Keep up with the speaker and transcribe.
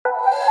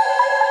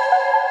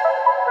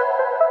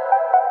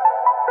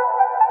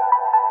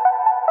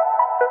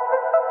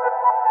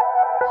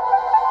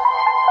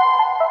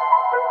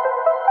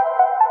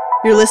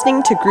You're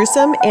listening to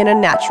Gruesome and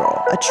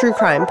Unnatural, a true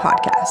crime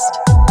podcast.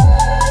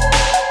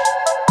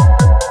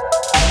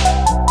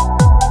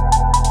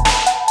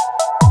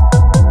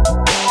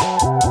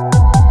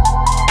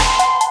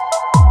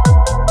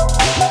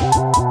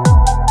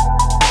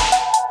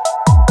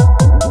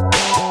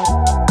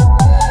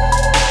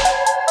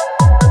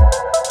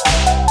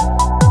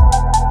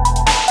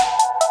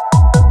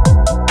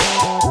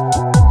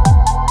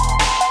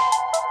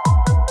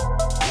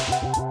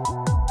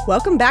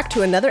 Welcome back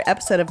to another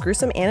episode of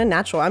Gruesome and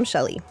Unnatural. I'm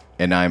Shelly.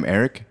 And I'm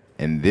Eric,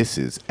 and this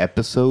is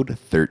episode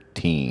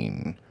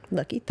 13.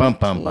 Lucky 13. Bum,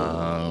 bum,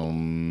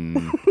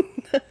 bum.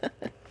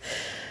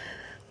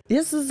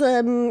 This is,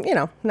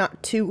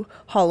 not too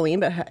Halloween,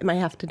 but I might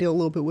have to deal a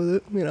little bit with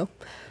it,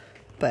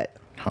 But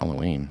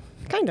Halloween.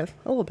 kind of,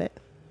 a little bit.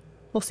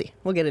 We'll see.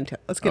 We'll get into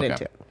it. Let's get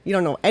into it. You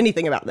don't know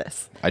anything about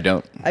this. I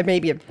don't. I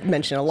maybe have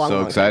mentioned a long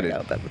time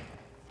ago, but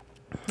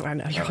I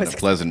know you're always a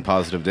pleasant,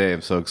 positive day.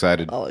 I'm so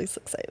excited. Always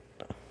excited.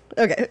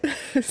 Okay,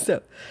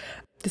 so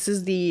this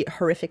is the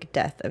horrific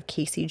death of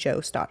Cassie Jo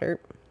Stoddart.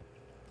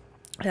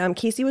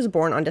 Cassie was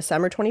born on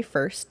December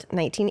 21st,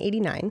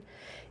 1989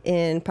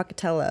 in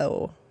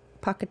Pocatello,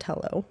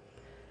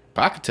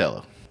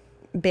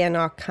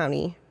 Bannock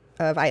County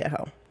of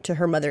Idaho, to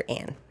her mother,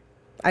 Ann.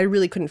 I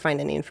really couldn't find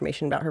any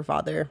information about her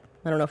father.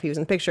 I don't know if he was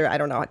in the picture. I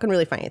don't know. I couldn't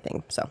really find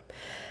anything. So,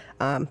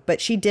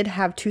 but she did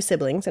have two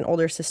siblings, an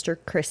older sister,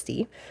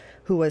 Christy,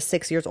 who was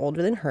 6 years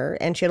older than her,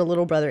 and she had a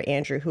little brother,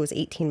 Andrew, who was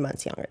 18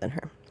 months younger than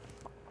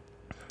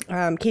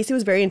her. Cassie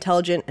was very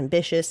intelligent,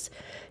 ambitious.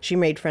 She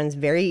made friends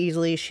very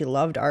easily. She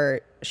loved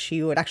art.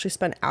 She would actually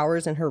spend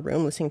hours in her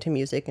room listening to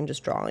music and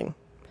just drawing.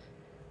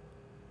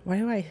 Why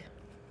do I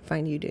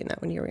find you doing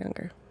that when you were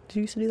younger? Did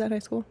you used to do that in high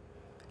school?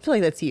 I feel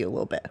like that's you a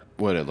little bit.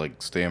 What,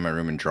 like stay in my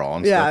room and draw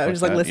and stuff? Yeah,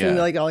 just like listening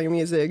to like all your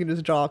music and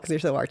just draw because you're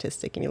so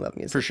artistic and you love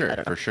music. For sure.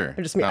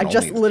 I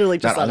just literally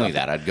Not only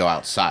that, I'd go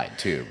outside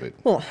too, but...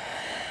 Well,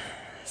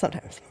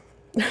 sometimes.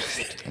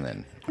 And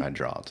then I'd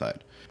draw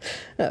outside.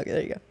 Okay,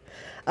 there you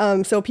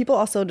go. So people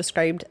also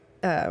described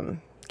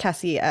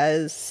Cassie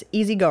as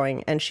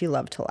easygoing, and she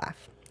loved to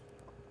laugh.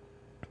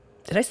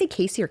 Did I say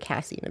Casey or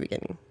Cassie in the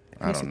beginning?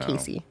 I don't know.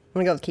 Casey. I'm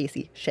going to go with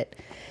Casey. Shit.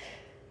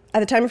 At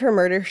the time of her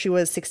murder, she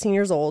was 16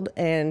 years old,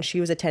 and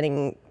she was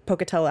attending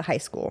Pocatello High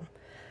School.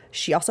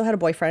 She also had a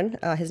boyfriend.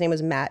 His name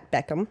was Matt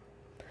Beckham.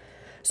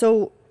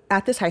 So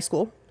at this high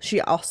school, she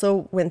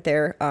also went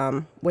there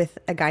with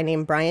a guy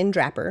named Brian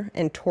Draper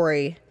and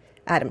Tori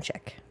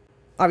Adamczyk.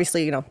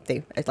 Obviously,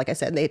 they, like I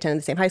said, they attended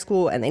the same high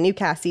school, and they knew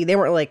Cassie. They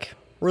weren't like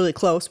really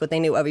close, but they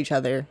knew of each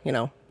other.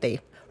 They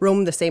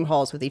roamed the same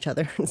halls with each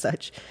other and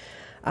such.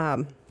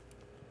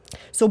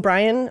 So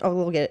Brian,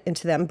 we'll get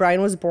into them.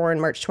 Brian was born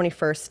March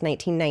 21st,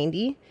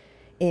 1990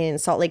 in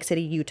Salt Lake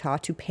City, Utah,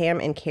 to Pam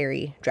and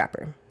Carrie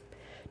Draper.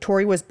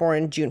 Tori was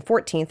born June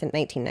 14th in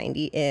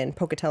 1990 in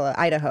Pocatello,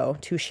 Idaho,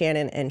 to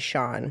Shannon and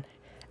Sean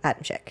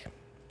Adamczyk.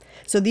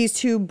 So these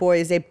two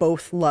boys, they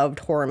both loved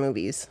horror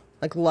movies.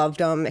 Like, loved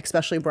them,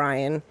 especially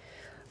Brian.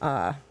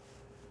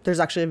 There's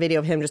actually a video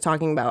of him just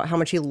talking about how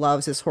much he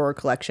loves his horror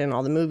collection,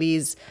 all the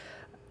movies.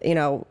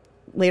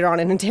 Later on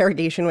in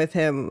interrogation with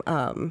him,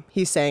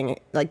 he's saying,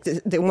 like,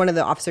 one of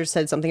the officers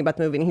said something about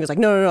the movie, and he was like,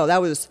 no,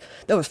 that was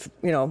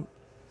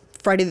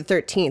Friday the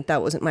 13th.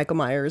 That wasn't Michael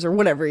Myers or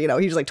whatever, he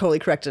just like totally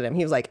corrected him.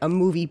 He was like a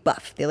movie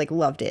buff. They like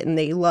loved it, and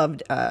they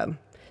loved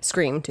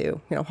Scream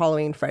too,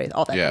 Halloween, Friday,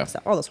 all that kind of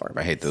stuff, all those horror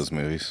movies. I hate those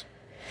movies.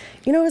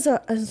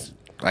 As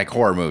like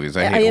horror movies.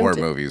 I hate horror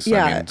movies.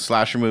 Yeah. I mean,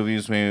 slasher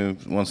movies maybe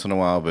once in a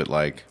while, but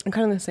like... I'm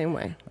kind of the same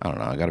way. I don't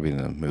know. I got to be in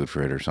the mood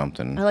for it or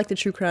something. I like the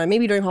true crime,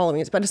 maybe during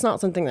Halloween, but it's not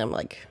something that I'm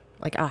like,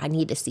 I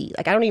need to see.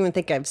 Like, I don't even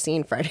think I've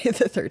seen Friday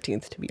the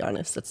 13th, to be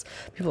honest.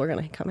 People are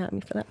going to come at me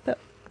for that, but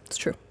it's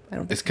true.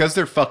 It's because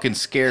they're fucking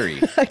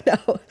scary. I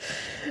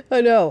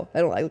know. I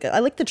don't like it. I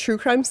like the true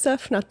crime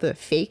stuff, not the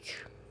fake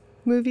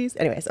movies.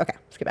 Anyways, okay,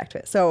 let's get back to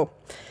it. So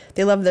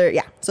they love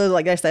so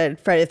like I said,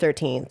 Friday the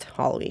 13th,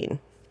 Halloween,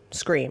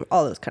 Scream,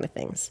 all those kind of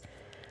things.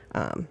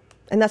 And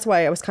that's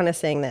why I was kind of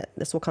saying that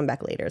this will come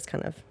back later. It's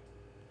kind of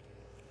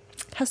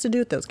has to do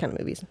with those kind of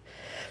movies.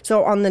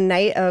 So on the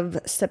night of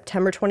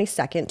September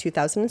 22nd,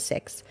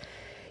 2006,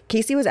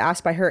 Cassie was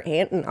asked by her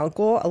aunt and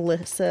uncle,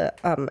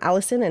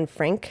 Allison and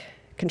Frank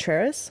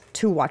Contreras,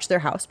 to watch their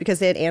house because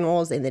they had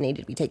animals and they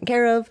needed to be taken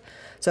care of.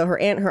 So her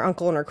aunt, her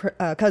uncle, and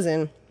her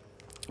cousin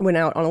went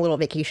out on a little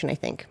vacation, I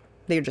think.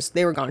 They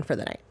were gone for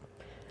the night.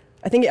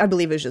 I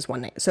believe it was just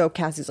one night. So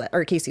Cassie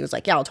was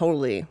like, yeah, I'll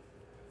totally...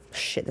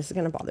 Shit, this is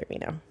going to bother me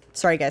now.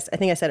 Sorry, guys. I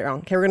think I said it wrong.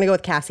 Okay, we're going to go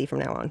with Cassie from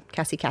now on.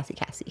 Cassie.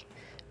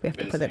 We have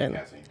to put it in.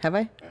 Cassie. Have I?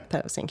 I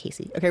thought I was saying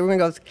Casey. Okay, we're going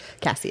to go with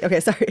Cassie. Okay,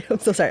 sorry. I'm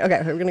so sorry. Okay,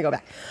 we're going to go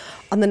back.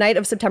 On the night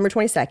of September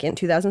 22nd,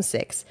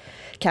 2006,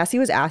 Cassie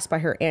was asked by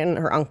her aunt and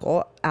her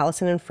uncle,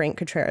 Allison and Frank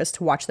Contreras,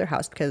 to watch their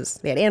house because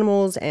they had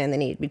animals and they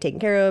needed to be taken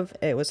care of.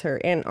 It was her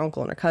aunt,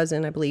 uncle, and her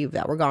cousin, I believe,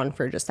 that were gone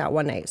for just that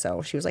one night.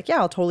 So she was like, yeah,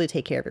 I'll totally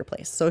take care of your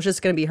place. So it's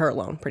just going to be her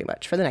alone, pretty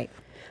much, for the night.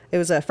 It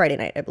was a Friday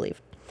night, I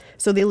believe.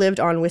 So they lived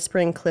on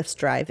Whispering Cliffs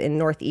Drive in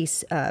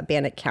northeast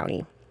Bannock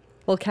County.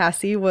 Well,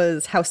 Cassie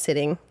was house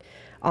sitting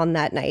on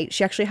that night,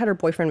 she actually had her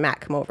boyfriend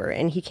Matt come over,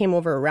 and he came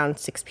over around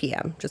 6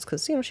 p.m. just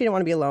because, she didn't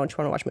want to be alone. She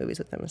wanted to watch movies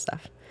with him and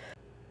stuff.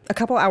 A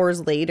couple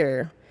hours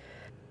later,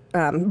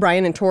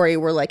 Brian and Tori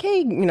were like,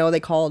 hey, they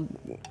called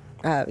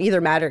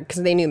either Matt or,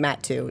 because they knew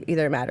Matt too,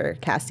 either Matt or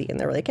Cassie, and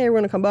they were like, hey, we're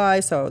going to come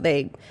by. So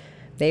they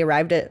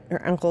arrived at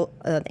her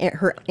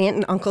aunt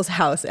and uncle's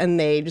house, and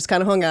they just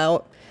kind of hung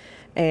out,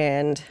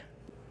 and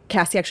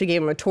Cassie actually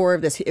gave him a tour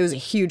of this. It was a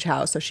huge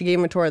house, so she gave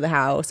him a tour of the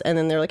house, and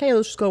then they're like, hey,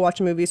 let's just go watch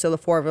a movie. So the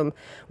four of them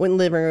went in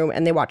the living room,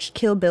 and they watched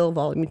Kill Bill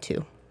Volume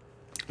 2.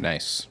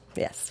 Nice.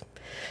 Yes.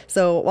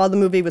 So while the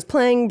movie was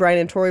playing, Brian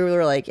and Tori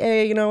were like,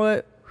 hey, you know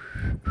what?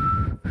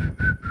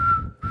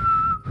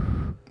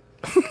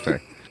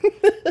 Sorry.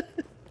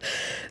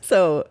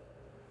 So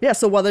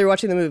while they were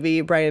watching the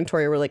movie, Brian and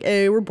Tori were like,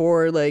 hey, we're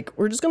bored. Like,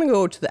 we're just going to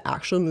go to the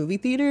actual movie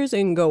theaters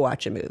and go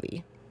watch a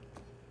movie.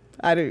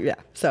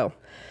 So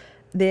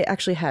they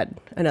actually had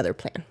another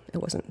plan. It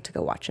wasn't to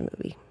go watch a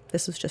movie.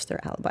 This was just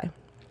their alibi.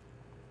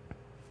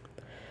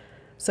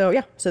 So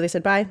they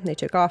said bye. They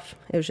took off.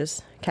 It was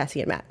just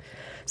Cassie and Matt.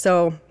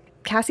 So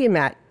Cassie and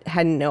Matt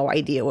had no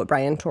idea what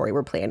Brian and Tori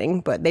were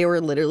planning, but they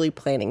were literally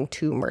planning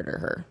to murder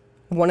her,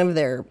 one of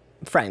their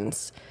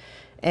friends.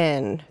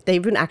 And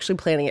they've been actually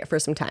planning it for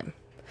some time.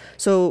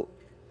 So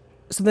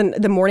then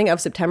the morning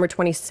of September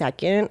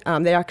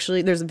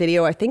 22nd, there's a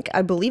video,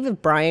 I believe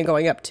of Brian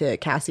going up to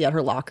Cassie at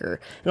her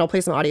locker, and I'll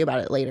play some audio about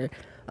it later.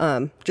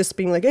 Just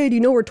being like, hey, do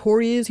you know where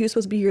Tori is? He was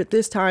supposed to be here at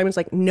this time. It's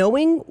like,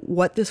 knowing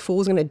what this fool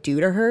was going to do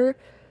to her,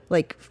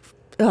 like,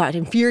 it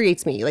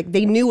infuriates me. Like,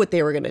 they knew what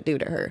they were going to do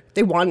to her.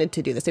 They wanted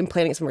to do this. They've been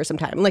planning it for some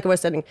time. And like I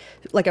was saying,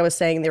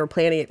 they were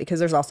planning it because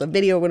there's also a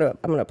video I'm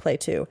going to play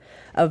too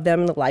of them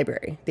in the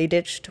library. They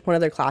ditched one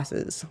of their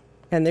classes,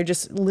 and they're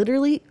just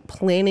literally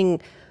planning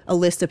a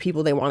list of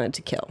people they wanted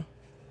to kill.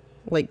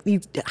 Like,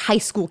 these high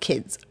school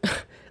kids.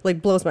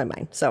 Like, blows my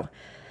mind. So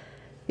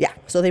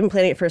they've been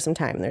planning it for some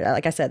time.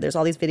 Like I said, there's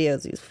all these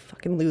videos these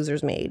fucking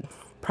losers made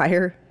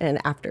prior and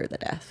after the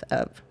death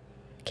of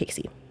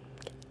Cassie.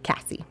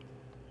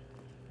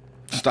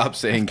 Stop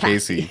saying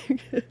Cassie.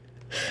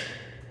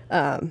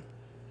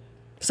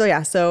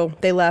 So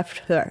they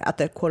left at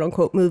the quote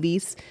unquote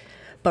movies,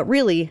 but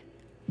really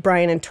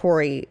Brian and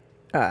Tori,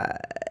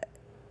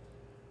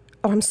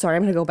 I'm sorry,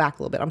 I'm going to go back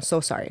a little bit. I'm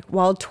so sorry.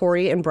 While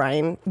Tori and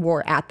Brian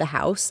were at the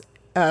house,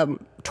 Brian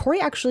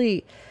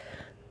actually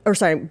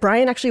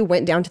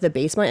went down to the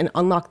basement and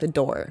unlocked the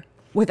door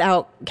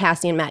without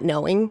Cassie and Matt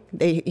knowing.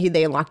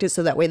 They unlocked it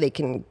so that way they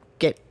can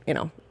get,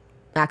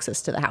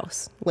 access to the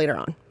house later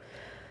on.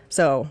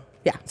 So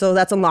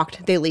that's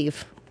unlocked. They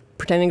leave,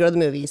 pretending to go to the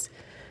movies.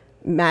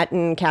 Matt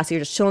and Cassie are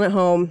just chilling at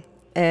home,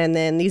 and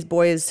then these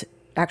boys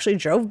actually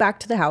drove back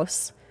to the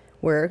house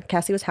where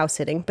Cassie was house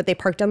sitting, but they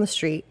parked down the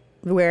street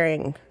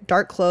wearing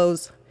dark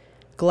clothes,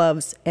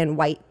 gloves, and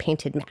white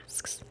painted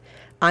masks.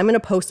 I'm going to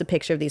post a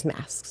picture of these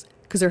masks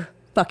because they're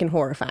fucking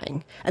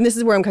horrifying. And this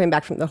is where I'm coming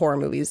back from the horror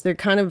movies.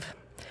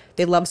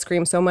 They love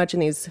Scream so much,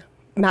 and these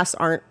masks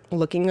aren't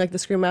looking like the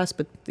Scream mask,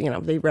 but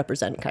they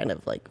represent kind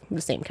of like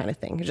the same kind of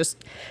thing.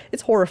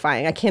 It's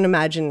horrifying. I can't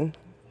imagine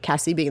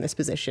Cassie being in this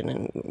position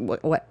and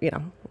what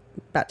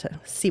about to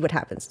see what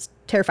happens. It's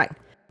terrifying.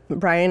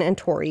 Brian and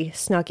Tori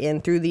snuck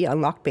in through the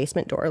unlocked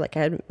basement door, like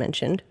I had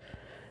mentioned.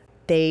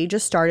 They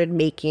just started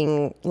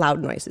making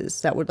loud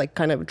noises that would like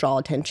kind of draw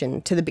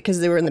attention to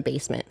because they were in the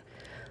basement.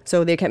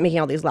 So they kept making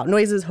all these loud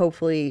noises,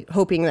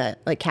 hoping that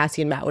like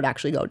Cassie and Matt would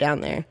actually go down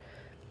there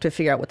to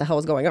figure out what the hell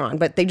was going on,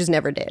 but they just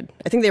never did.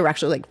 I think they were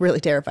actually like really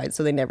terrified,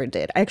 so they never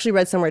did. I actually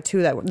read somewhere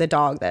too that the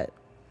dog that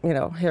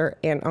her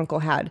aunt and uncle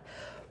had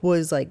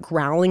was like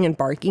growling and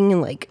barking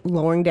and like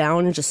lowering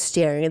down and just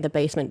staring at the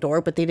basement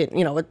door, but they didn't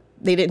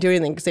do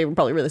anything because they were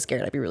probably really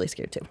scared. I'd be really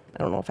scared too. I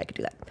don't know if I could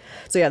do that.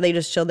 So they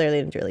just chilled there. They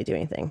didn't really do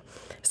anything.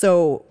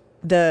 So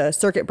the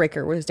circuit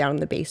breaker was down in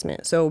the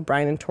basement. So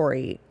Brian and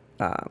Tori,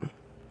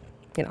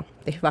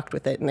 they fucked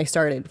with it and they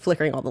started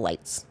flickering all the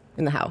lights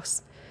in the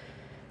house.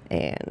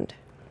 And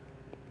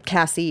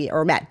Cassie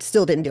or Matt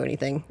still didn't do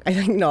anything. I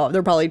think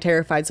they're probably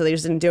terrified, so they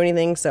just didn't do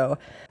anything. So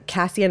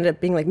Cassie ended up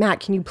being like, Matt,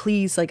 can you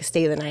please like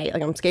stay the night?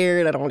 Like, I'm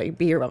scared. I don't want to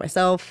be here by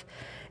myself.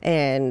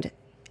 And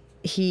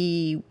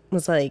he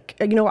was like,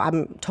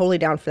 I'm totally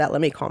down for that.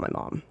 Let me call my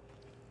mom.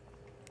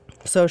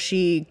 So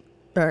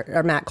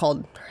Matt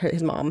called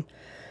his mom,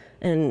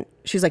 and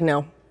she's like,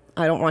 no,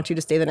 I don't want you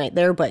to stay the night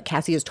there, but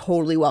Cassie is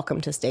totally welcome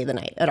to stay the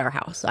night at our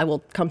house. I will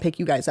come pick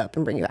you guys up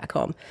and bring you back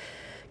home.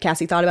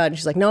 Cassie thought about it, and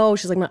she's like, no.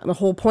 She's like, the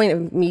whole point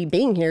of me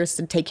being here is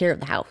to take care of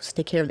the house,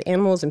 take care of the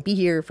animals, and be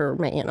here for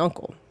my aunt and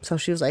uncle. So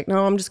she was like,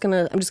 no, I'm just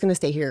gonna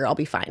stay here. I'll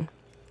be fine.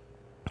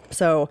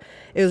 So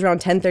it was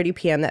around 10:30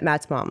 p.m. that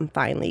Matt's mom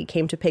finally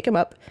came to pick him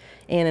up,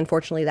 and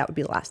unfortunately, that would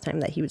be the last time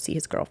that he would see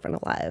his girlfriend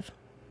alive.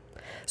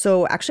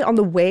 So actually, on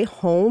the way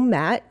home,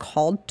 Matt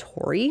called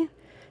Tori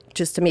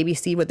just to maybe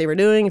see what they were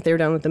doing, if they were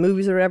done with the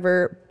movies or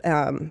whatever.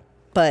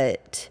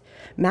 But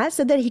Matt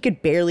said that he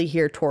could barely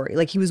hear Tori.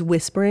 Like, he was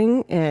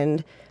whispering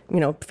and,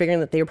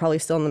 figuring that they were probably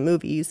still in the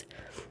movies.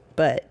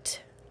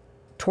 But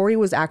Tori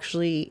was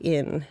actually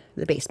in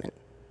the basement.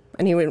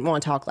 And he didn't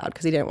want to talk loud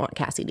because he didn't want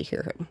Cassie to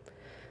hear him.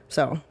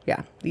 So,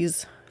 yeah,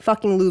 these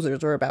fucking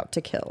losers were about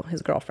to kill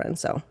his girlfriend.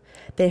 So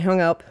they hung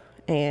up,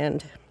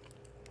 and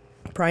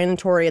Brian and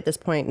Tori at this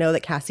point know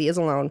that Cassie is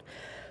alone.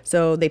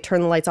 So they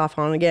turn the lights off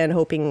on again,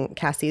 hoping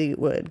Cassie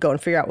would go and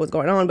figure out what's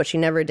going on, but she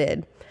never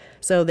did.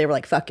 So they were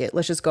like, fuck it,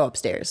 let's just go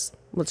upstairs.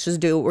 Let's just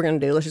do what we're going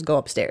to do. Let's just go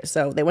upstairs.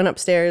 So they went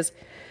upstairs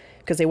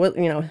because she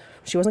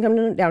wasn't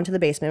coming down to the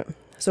basement.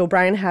 So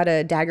Brian had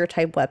a dagger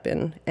type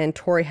weapon and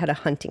Tori had a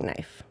hunting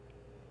knife.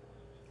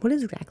 What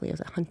exactly is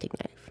a hunting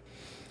knife?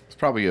 It's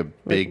probably a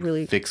big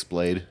really fixed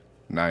blade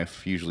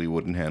knife, usually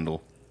wooden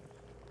handle.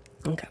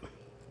 Okay.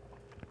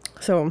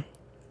 So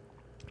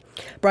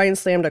Brian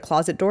slammed a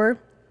closet door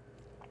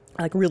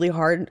like really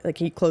hard. Like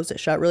he closed it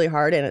shut really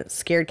hard, and it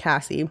scared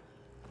Cassie,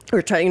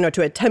 or trying,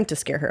 to attempt to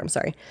scare her. I'm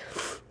sorry.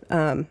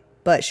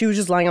 But she was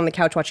just lying on the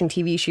couch watching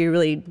TV. She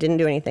really didn't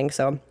do anything.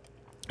 So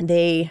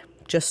they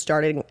just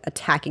started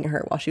attacking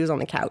her while she was on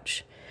the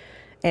couch.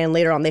 And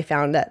later on, they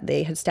found that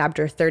they had stabbed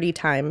her 30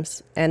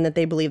 times, and that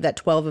they believe that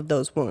 12 of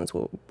those wounds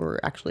were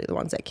actually the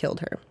ones that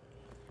killed her.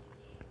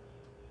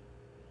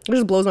 It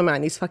just blows my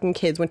mind. These fucking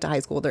kids went to high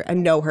school there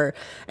and know her,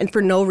 and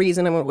for no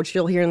reason, which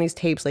you'll hear in these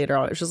tapes later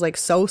on, it's just like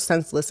so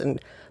senseless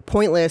and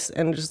pointless,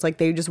 and just like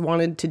they just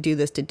wanted to do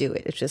this to do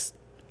it. It just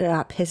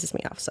pisses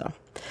me off. So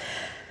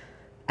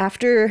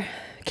after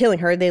killing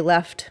her, they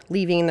left,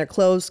 leaving their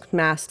clothes,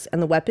 masks,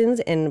 and the weapons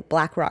in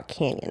Black Rock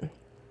Canyon.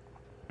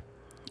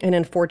 And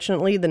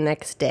unfortunately, the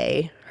next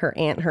day, her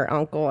aunt, her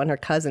uncle, and her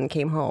cousin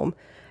came home,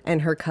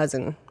 and her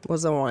cousin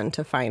was the one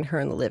to find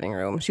her in the living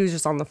room. She was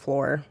just on the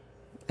floor,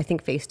 I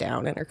think face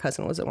down, and her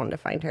cousin was the one to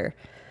find her.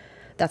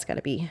 That's got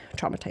to be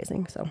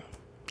traumatizing.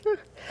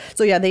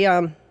 So yeah,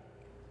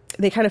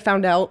 they kind of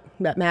found out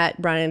that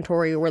Matt, Brian, and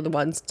Tori were the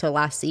ones to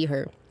last see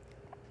her.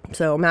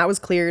 So Matt was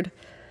cleared,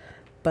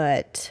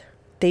 but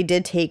they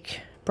did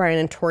take Brian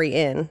and Tori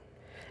in,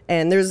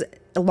 and there's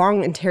a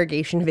long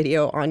interrogation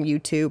video on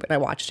YouTube, and I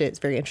watched it. It's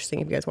very interesting.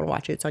 If you guys want to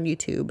watch it, it's on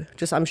YouTube.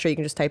 I'm sure you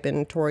can just type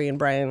in Tori and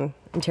Brian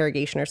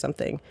interrogation or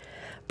something.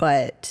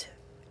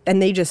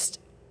 And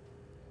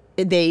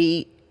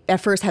they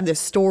at first had this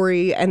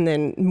story, and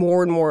then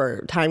more and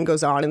more time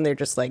goes on, and they're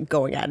just like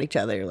going at each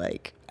other.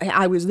 Like,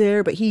 I was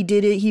there, but he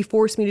did it. He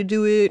forced me to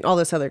do it. All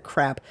this other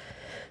crap.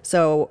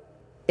 So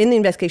in the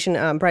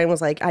investigation, Brian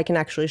was like, I can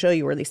actually show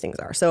you where these things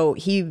are. So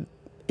he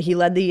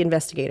led the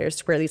investigators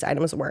to where these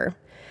items were.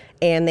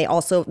 And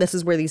this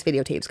is where these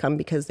videotapes come,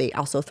 because they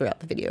also threw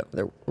out the video,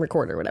 the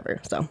recorder or whatever.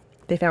 So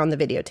they found the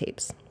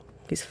videotapes.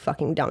 These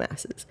fucking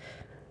dumbasses.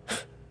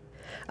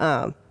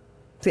 So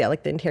yeah,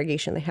 like the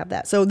interrogation, they have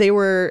that. So they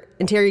were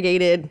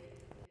interrogated.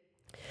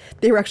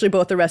 They were actually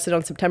both arrested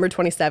on September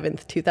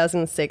 27th,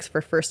 2006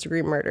 for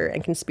first-degree murder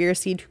and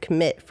conspiracy to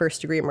commit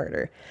first-degree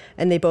murder.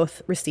 And they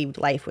both received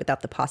life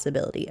without the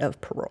possibility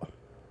of parole.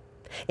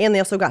 And they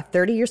also got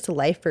 30 years to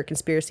life for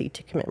conspiracy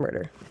to commit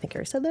murder. I think I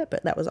already said that,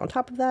 but that was on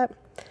top of that.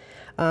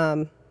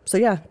 So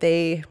yeah,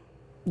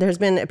 there's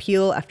been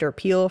appeal after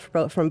appeal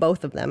from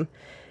both of them,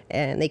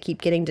 and they keep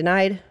getting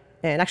denied.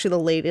 And actually the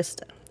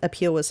latest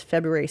appeal was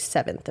February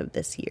 7th of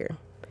this year.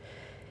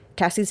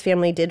 Cassie's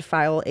family did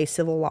file a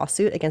civil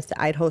lawsuit against the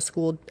Idaho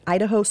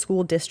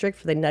School District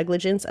for the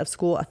negligence of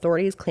school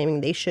authorities,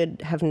 claiming they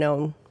should have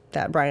known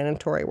that Brian and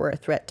Tori were a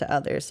threat to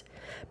others.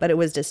 But it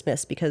was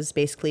dismissed because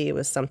basically it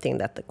was something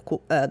that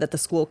the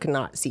school could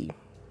not see,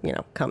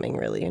 coming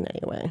really in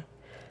any way.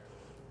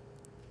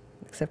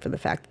 Except for the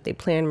fact that they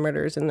planned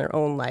murders in their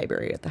own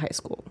library at the high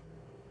school.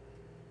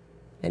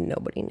 And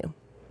nobody knew.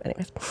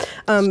 Anyways.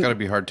 It's got to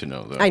be hard to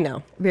know, though. I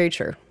know. Very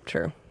true.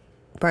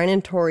 Brian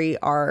and Tori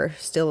are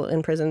still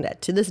imprisoned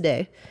to this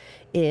day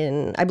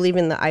I believe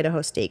in the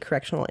Idaho State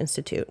Correctional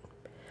Institute.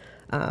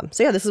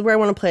 So yeah, this is where I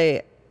want to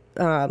play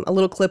a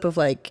little clip of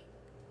I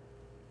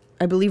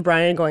believe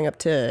Brian going up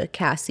to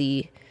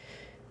Cassie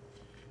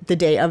the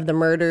day of the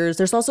murders.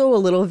 There's also a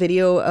little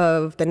video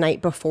of the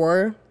night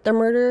before the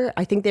murder.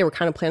 I think they were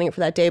kind of planning it for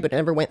that day, but it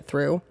never went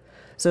through.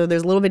 So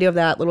there's a little video of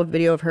that, little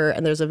video of her,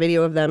 and there's a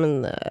video of them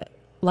in the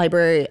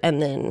library,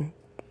 and then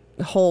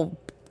the whole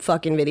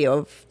fucking video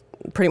of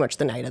pretty much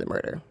the night of the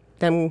murder.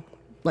 Them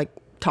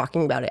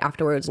talking about it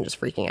afterwards and just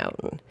freaking out.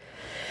 And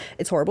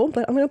it's horrible,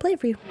 but I'm going to play it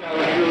for you. I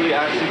was really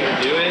actually going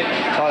to do it.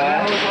 Oh, yeah?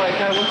 I was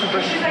like, I looked at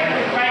Bristol.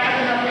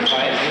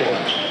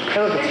 Hey,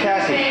 look, it's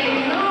Cassie.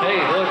 Hey,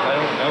 look, I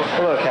don't know.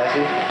 Hello,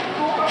 Cassie.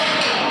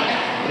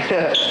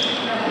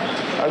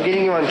 I'm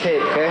getting you on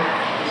tape, okay?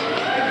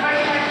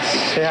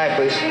 Say hi,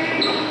 please.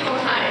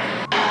 Hi.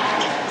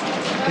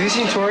 Have you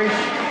seen Tori?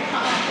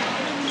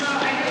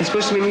 He's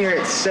supposed to meet me here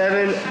at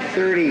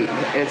 7:30,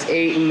 and it's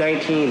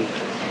 8:19.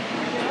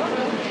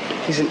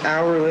 He's an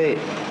hour late.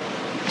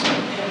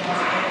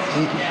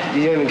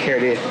 You don't even care,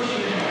 do you?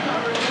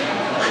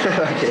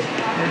 Okay.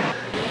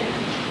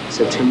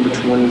 September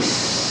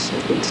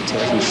 22nd,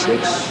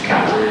 2006.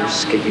 We're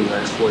skipping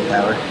our 4th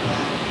hour.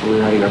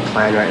 We're writing our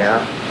plan right now.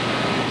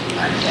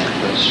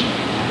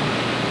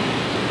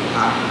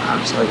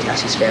 I'm telling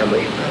Cassie's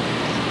family, but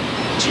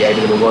she had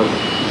to move on.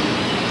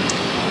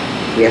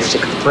 We have to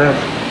stick with the plan.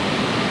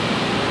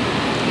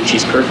 And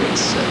she's perfect,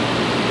 so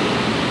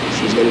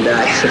she's gonna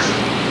die.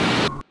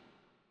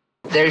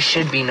 there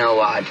should be no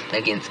law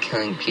against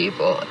killing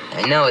people.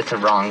 I know it's a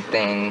wrong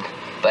thing,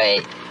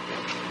 but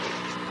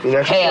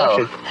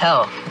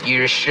hell, you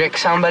restrict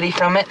somebody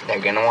from it, they're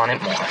gonna want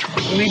it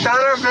more. We found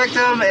our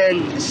victim,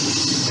 and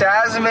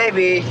sad as it may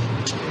be,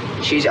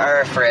 she's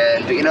our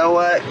friend. But you know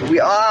what? We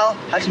all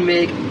have to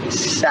make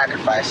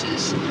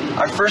sacrifices.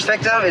 Our first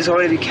victim is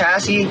going to be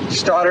Cassie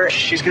Stoddart.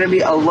 She's going to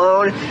be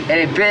alone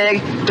in a big,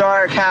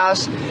 dark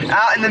house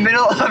out in the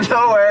middle of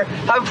nowhere.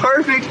 How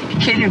perfect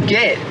can you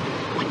get?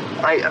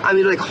 I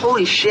mean, like,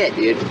 holy shit,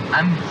 dude.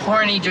 I'm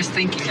horny just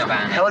thinking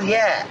about it. Hell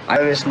yeah.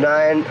 It was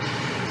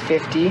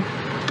 9:50,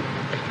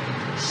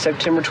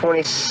 September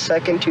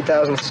 22nd,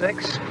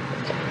 2006.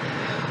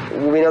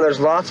 We know there's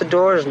lots of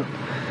doors.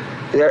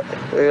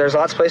 There's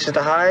lots of places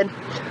to hide.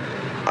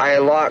 I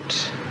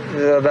unlocked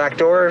the back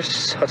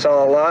doors. It's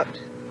all unlocked.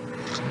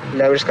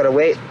 Now we just gotta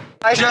wait.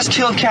 I just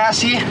killed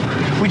Cassie.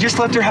 We just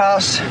left her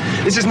house.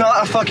 This is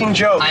not a fucking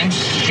joke. I'm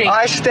shaking.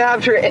 I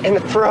stabbed her in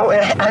the throat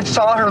and I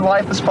saw her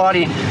lifeless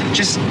body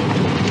just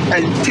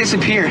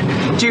disappear.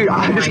 Dude,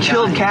 I just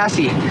killed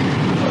Cassie.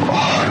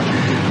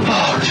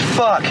 Oh,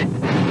 fuck.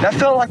 That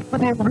felt like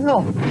fucking real.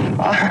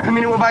 I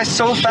mean, it went by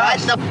so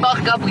fast. Shut the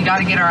fuck up. We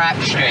gotta get our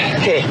act straight.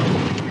 Okay.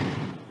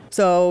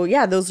 So,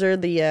 yeah, those are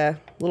the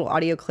little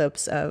audio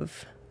clips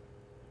of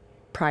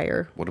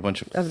prior. What a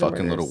bunch of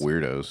fucking little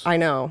weirdos. I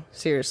know,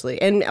 seriously.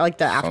 And like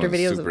the after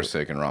videos. Super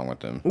sick and wrong with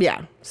them.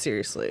 Yeah,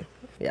 seriously.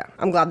 Yeah.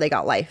 I'm glad they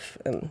got life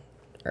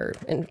or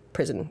in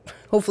prison,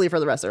 hopefully for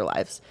the rest of their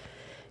lives.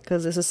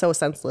 Because this is so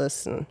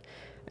senseless.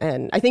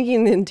 And I think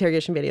in the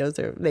interrogation videos,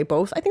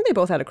 I think they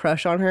both had a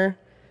crush on her.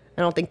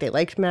 I don't think they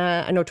liked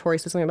Matt. I know Tori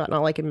said something about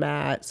not liking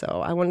Matt.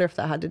 So I wonder if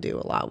that had to do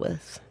a lot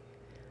with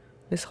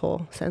this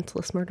whole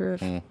senseless murder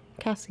of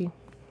Cassie.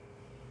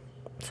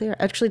 So yeah,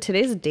 actually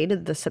today's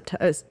dated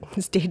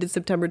it's dated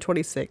September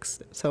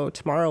 26th. So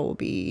tomorrow will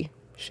be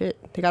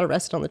shit. They got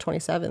arrested on the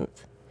 27th.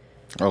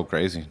 Oh,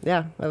 crazy.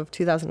 Yeah, of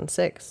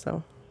 2006.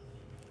 So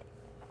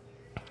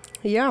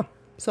yeah.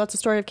 So that's the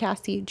story of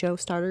Cassie Jo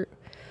Stoddart.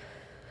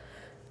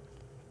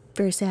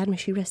 Very sad. May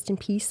she rest in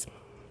peace.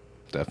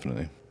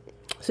 Definitely.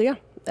 So yeah,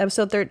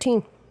 episode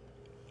 13.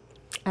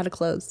 At a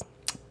close.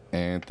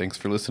 And thanks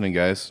for listening,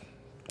 guys.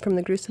 From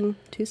the gruesome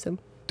to some.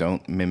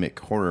 Don't mimic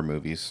horror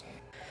movies.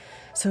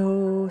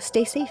 So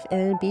stay safe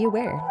and be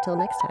aware. Until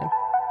next time.